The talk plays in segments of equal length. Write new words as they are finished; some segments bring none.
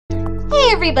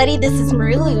everybody, this is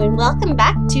Merulu and welcome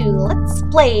back to Let's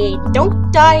Play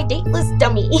Don't Die Dateless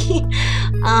Dummy.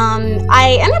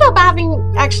 I ended up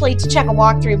having actually to check a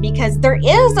walkthrough because there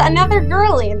is another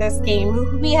girl in this game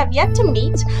who we have yet to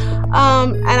meet, and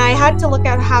I had to look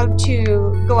at how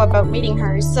to go about meeting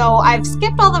her. So I've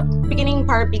skipped all the beginning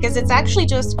part because it's actually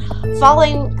just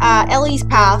following Ellie's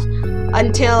path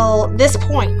until this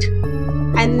point.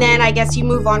 And then I guess you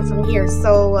move on from here.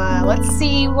 So let's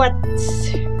see what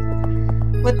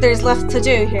there's left to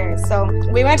do here. So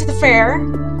we went to the fair.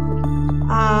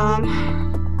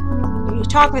 You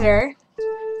talk with her,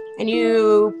 and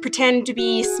you pretend to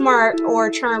be smart or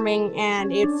charming,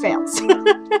 and it fails.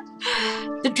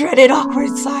 The dreaded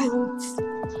awkward silence.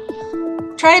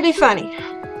 Try to be funny.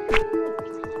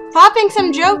 Popping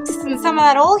some jokes and some of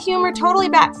that old humor totally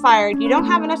backfired. You don't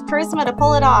have enough charisma to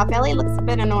pull it off. Ellie looks a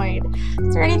bit annoyed.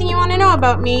 Is there anything you want to know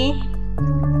about me?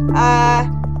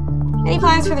 Any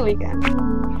plans for the weekend?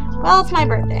 Well, it's my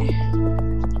birthday.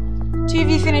 Two of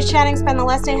you finish chatting, spend the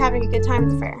last day having a good time at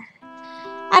the fair.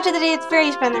 After the day at the fair,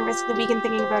 you spend the rest of the weekend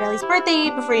thinking about Ellie's birthday.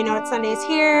 Before you know it, Sunday's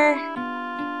here.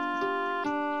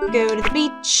 Go to the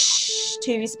beach.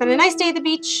 Two of you spend a nice day at the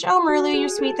beach. Oh, Merulu, you're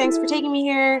sweet. Thanks for taking me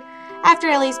here. After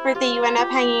Ellie's birthday, you end up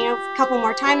hanging out a couple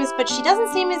more times, but she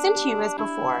doesn't seem as into you as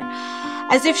before.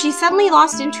 As if she suddenly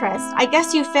lost interest. I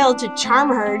guess you failed to charm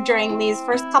her during these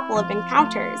first couple of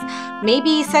encounters.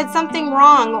 Maybe said something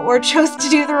wrong or chose to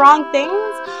do the wrong things?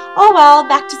 Oh well,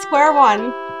 back to square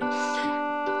one.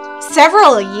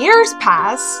 Several years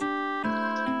pass.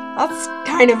 That's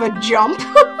kind of a jump.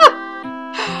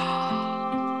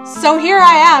 So here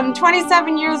I am,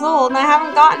 27 years old, and I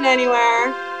haven't gotten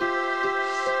anywhere.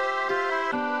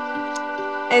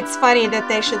 It's funny that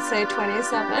they should say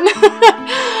 27.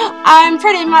 I'm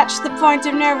pretty much the point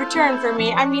of no return for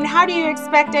me. I mean, how do you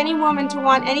expect any woman to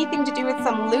want anything to do with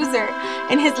some loser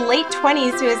in his late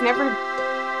 20s who has never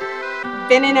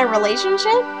been in a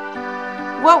relationship?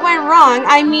 What went wrong?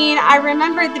 I mean, I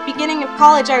remember at the beginning of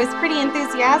college I was pretty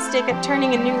enthusiastic at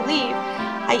turning a new leaf.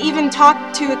 I even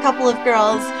talked to a couple of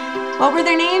girls. What were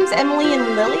their names? Emily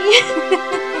and Lily?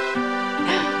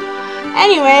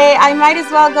 Anyway, I might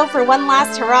as well go for one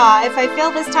last hurrah. If I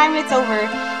fail this time, it's over.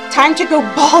 Time to go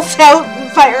balls out and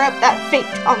fire up that fake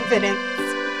confidence.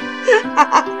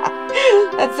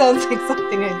 That sounds like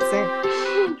something I'd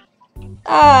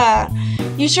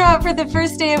say. You show up for the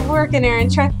first day of work and are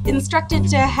instructed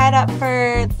to head up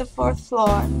for the 4th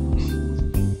floor.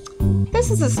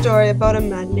 This is a story about a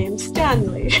man named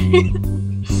Stanley.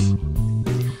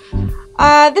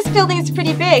 This building is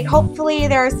pretty big. Hopefully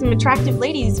there are some attractive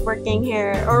ladies working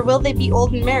here. Or will they be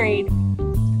old and married?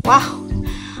 Wow.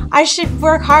 I should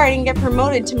work hard and get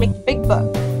promoted to make the big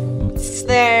bucks.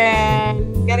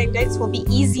 Then getting dates will be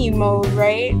easy mode,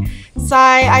 right?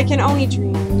 Sigh, I can only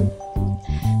dream.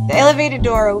 The elevator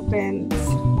door opens.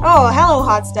 Oh, hello,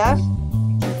 hot stuff.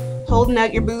 Holding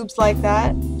out your boobs like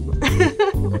that.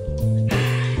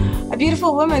 A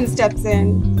beautiful woman steps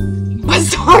in.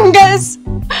 Bazongas!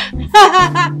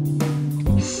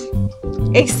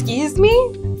 Excuse me?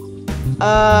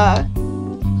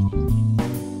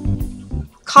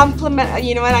 Compliment.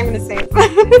 You know what? I'm gonna say it.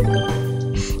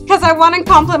 Because I want to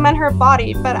compliment her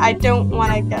body, but I don't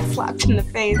want to get slapped in the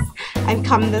face and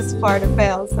come this far to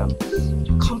fail, so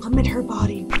compliment her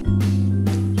body.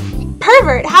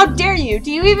 Pervert! How dare you?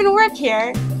 Do you even work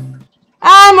here?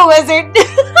 I'm a wizard!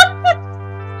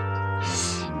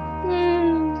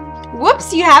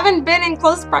 Whoops, you haven't been in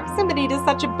close proximity to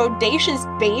such a bodacious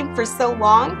babe for so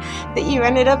long that you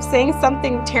ended up saying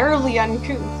something terribly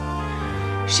uncouth.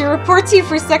 She reports you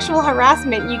for sexual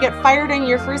harassment. You get fired on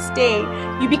your first day.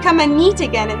 You become a NEET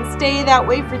again and stay that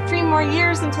way for 3 more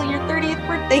years until your 30th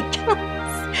birthday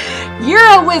comes. You're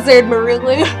a wizard,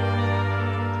 Merulu.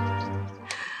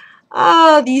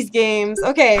 Oh, these games.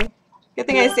 Okay, good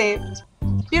thing I saved.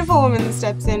 Beautiful woman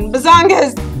steps in.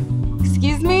 Bazongas!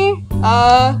 Excuse me?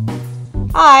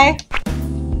 Hi.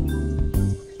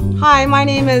 Hi, my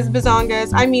name is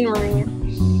Bazongas. I mean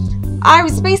Merulu. I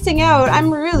was spacing out. I'm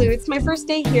Merulu. It's my first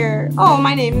day here. Oh,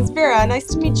 my name is Vera. Nice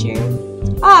to meet you.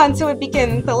 Ah, and so it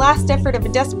begins. The last effort of a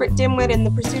desperate dimwit in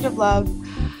the pursuit of love.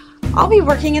 I'll be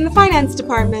working in the finance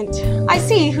department. I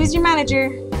see. Who's your manager?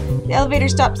 The elevator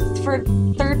stops for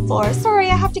 3rd floor. Sorry,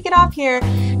 I have to get off here.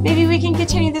 Maybe we can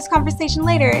continue this conversation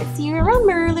later. See you around,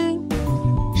 Merulu.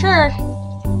 Sure.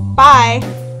 Bye.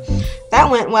 That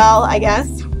went well, I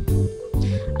guess.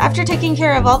 After taking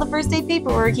care of all the first day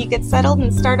paperwork, you get settled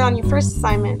and start on your first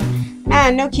assignment.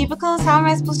 Man, no cubicles? How am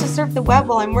I supposed to surf the web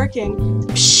while I'm working?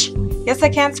 Psh! Guess I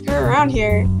can't screw around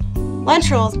here.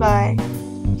 Lunch rolls by.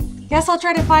 Guess I'll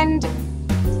try to find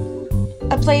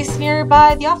a place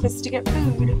nearby the office to get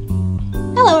food.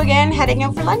 Hello again, heading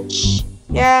out for lunch?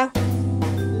 Yeah.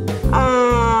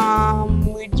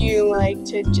 Would you like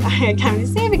to kind of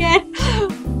save again?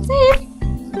 Save.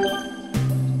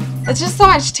 It's just so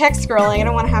much text scrolling, I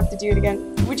don't want to have to do it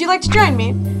again. Would you like to join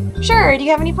me? Sure, do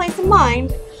you have any place in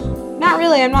mind? Not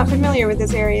really, I'm not familiar with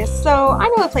this area, so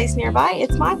I know a place nearby.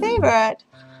 It's my favorite.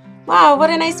 Wow, what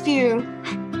a nice view.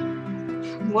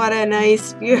 What a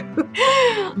nice view.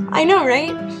 I know,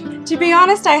 right? To be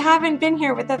honest, I haven't been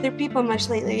here with other people much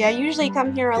lately. I usually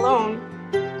come here alone.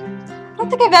 I don't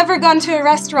think I've ever gone to a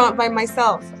restaurant by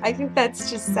myself. I think that's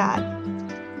just sad.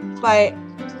 But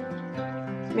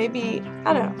maybe,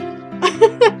 I don't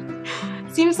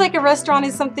know. Seems like a restaurant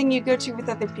is something you go to with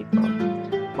other people.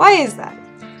 Why is that?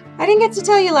 I didn't get to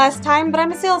tell you last time, but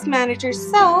I'm a sales manager,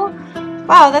 so...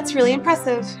 Wow, that's really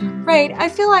impressive. Right, I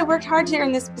feel I worked hard to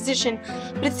earn this position,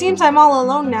 but it seems I'm all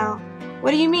alone now. What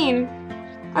do you mean?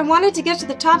 I wanted to get to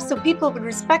the top so people would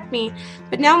respect me,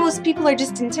 but now most people are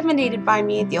just intimidated by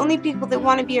me. The only people that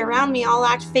want to be around me all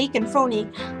act fake and phony.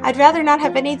 I'd rather not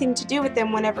have anything to do with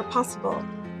them whenever possible.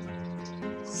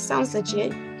 Sounds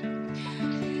legit.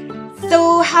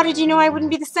 So, how did you know I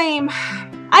wouldn't be the same?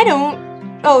 I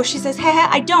don't. Oh, she says, haha,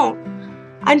 I don't.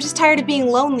 I'm just tired of being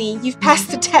lonely. You've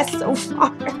passed the test so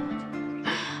far.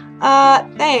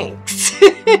 Thanks.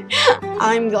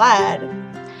 I'm glad.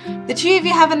 The two of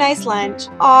you have a nice lunch.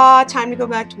 Aw, time to go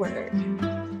back to work.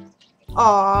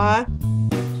 Aw.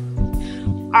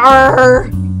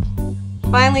 Arr.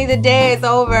 Finally, the day is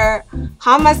over.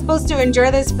 How am I supposed to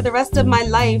endure this for the rest of my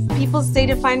life? People say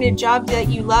to find a job that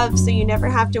you love so you never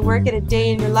have to work at a day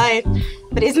in your life.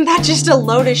 But isn't that just a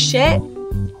load of shit?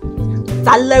 It's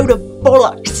a load of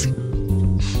bollocks.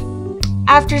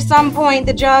 After some point,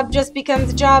 the job just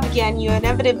becomes a job again. You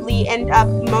inevitably end up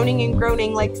moaning and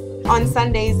groaning like on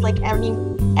Sundays like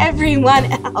everyone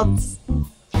else.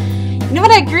 You know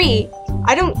what, I agree.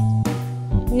 I don't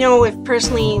know if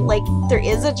personally, like, there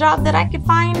is a job that I could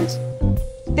find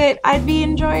that I'd be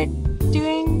enjoyed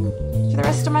doing for the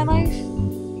rest of my life.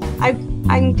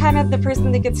 I'm kind of the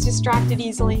person that gets distracted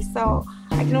easily, so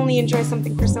I can only enjoy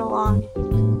something for so long.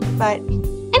 But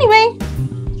anyway,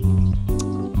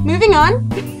 moving on.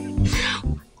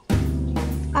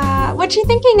 What you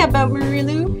thinking about,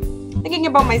 Merulu? Thinking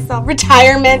about myself.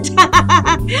 Retirement.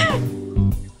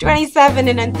 27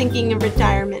 and I'm thinking of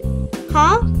retirement.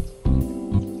 Huh?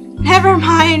 Never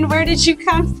mind, where did you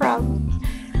come from?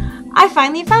 I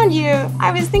finally found you.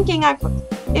 I was thinking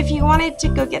if you wanted to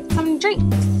go get some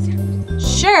drinks.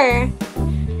 Sure.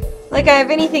 Like I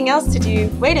have anything else to do.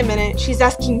 Wait a minute, she's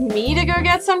asking me to go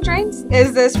get some drinks?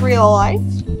 Is this real life?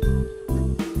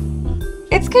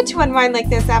 It's good to unwind like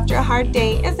this after a hard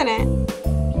day, isn't it?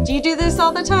 Do you do this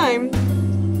all the time?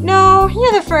 No,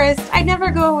 you're the first. I never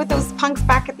go with those punks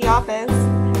back at the office.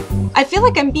 I feel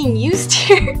like I'm being used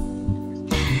here.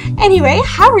 Anyway,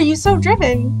 how are you so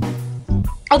driven?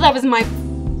 Oh, that was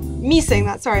me saying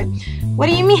that, sorry. What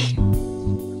do you mean?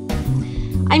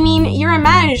 I mean, you're a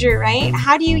manager, right?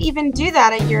 How do you even do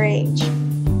that at your age?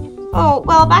 Oh,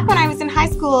 well, back when I was in high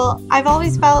school, I've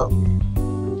always felt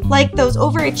like those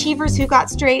overachievers who got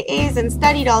straight A's and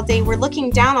studied all day were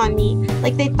looking down on me,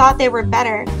 like they thought they were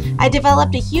better. I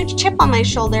developed a huge chip on my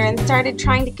shoulder and started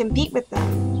trying to compete with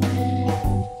them.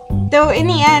 Though in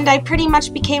the end, I pretty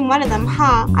much became one of them,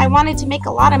 huh? I wanted to make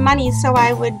a lot of money so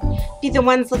I would be the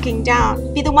one looking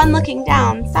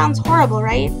down. Sounds horrible,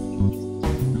 right?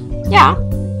 Yeah.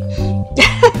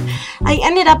 I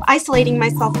ended up isolating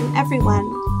myself from everyone.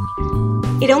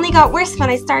 It only got worse when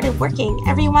I started working.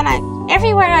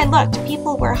 Everywhere I looked,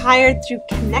 people were hired through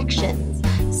connections.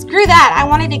 Screw that, I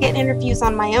wanted to get interviews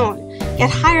on my own, get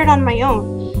hired on my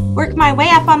own, work my way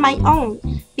up on my own,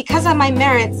 because of my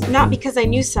merits, not because I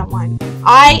knew someone.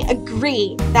 I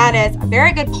agree, that is a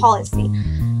very good policy.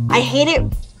 I hate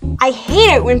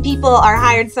it when people are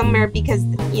hired somewhere because,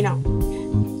 you know,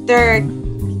 they're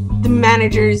the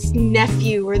manager's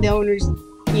nephew or the owner's,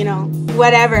 you know,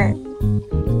 whatever.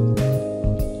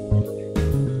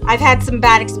 I've had some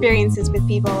bad experiences with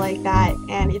people like that,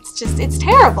 and it's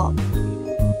terrible.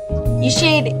 You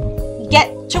should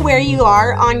get to where you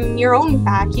are on your own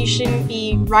back. You shouldn't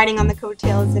be riding on the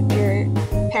coattails of your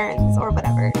parents or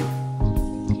whatever.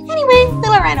 Anyway,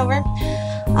 Lila ran over.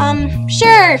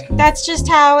 Sure, that's just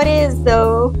how it is,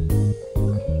 though.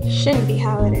 Shouldn't be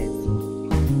how it is.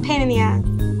 Pain in the ass.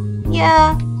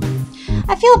 Yeah.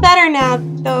 I feel better now,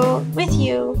 though, with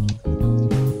you.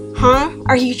 Huh?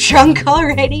 Are you drunk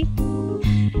already?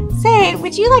 Say,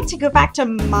 would you like to go back to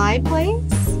my place?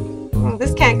 Oh,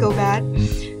 this can't go bad.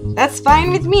 That's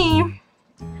fine with me.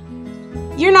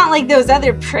 You're not like those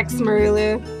other pricks,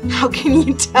 Merulu. How can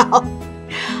you tell?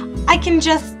 I can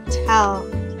just tell. ...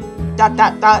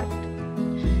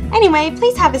 Anyway,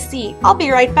 please have a seat. I'll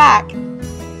be right back.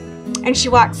 And she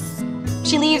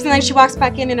leaves and then she walks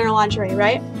back in her lingerie,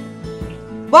 right?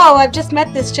 Whoa, I've just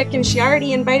met this chick and she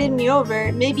already invited me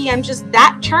over. Maybe I'm just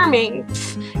that charming.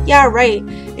 Pfft, yeah, right.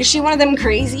 Is she one of them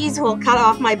crazies who'll cut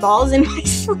off my balls in my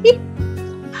sleep?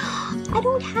 I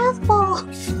don't have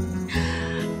balls.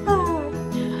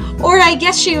 Or I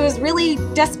guess she was really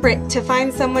desperate to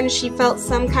find someone she felt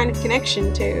some kind of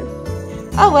connection to.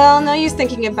 Oh well, no use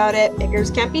thinking about it.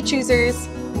 Beggars can't be choosers.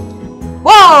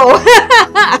 Whoa!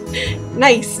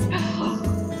 Nice.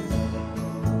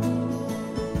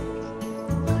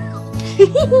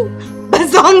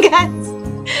 Bazongas!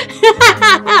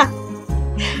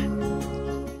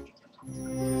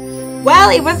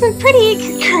 Well, it wasn't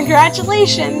pretty.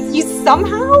 Congratulations. You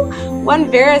somehow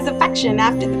won Vera's affection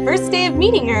after the first day of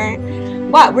meeting her.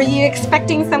 What, were you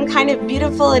expecting some kind of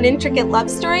beautiful and intricate love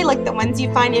story like the ones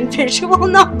you find in visual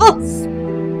novels?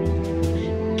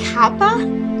 Kappa?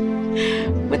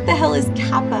 What the hell is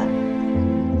Kappa?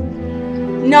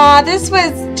 Nah, this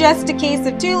was just a case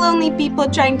of two lonely people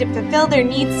trying to fulfill their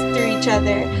needs through each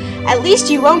other. At least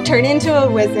you won't turn into a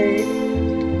wizard.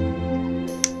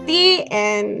 The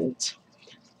end.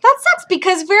 That sucks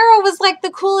because Vera was like the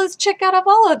coolest chick out of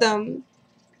all of them.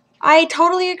 I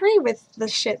totally agree with the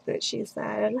shit that she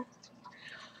said.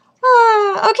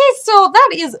 Okay, so that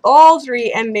is all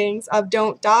 3 endings of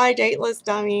Don't Die Dateless,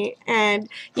 Dummy. And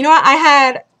you know what? I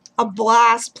had a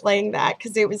blast playing that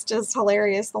because it was just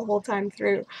hilarious the whole time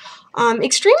through.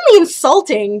 Extremely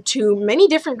insulting to many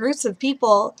different groups of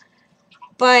people,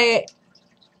 but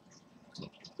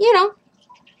you know,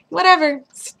 whatever.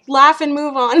 Just laugh and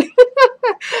move on.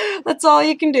 That's all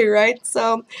you can do, right?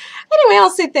 So anyway, I'll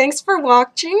say thanks for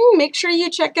watching. Make sure you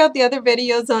check out the other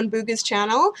videos on Booga's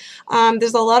channel.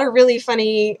 There's a lot of really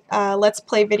funny Let's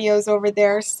Play videos over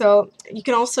there. So you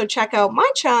can also check out my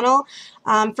channel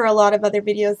for a lot of other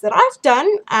videos that I've done.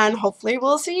 And hopefully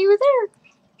we'll see you there.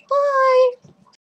 Bye!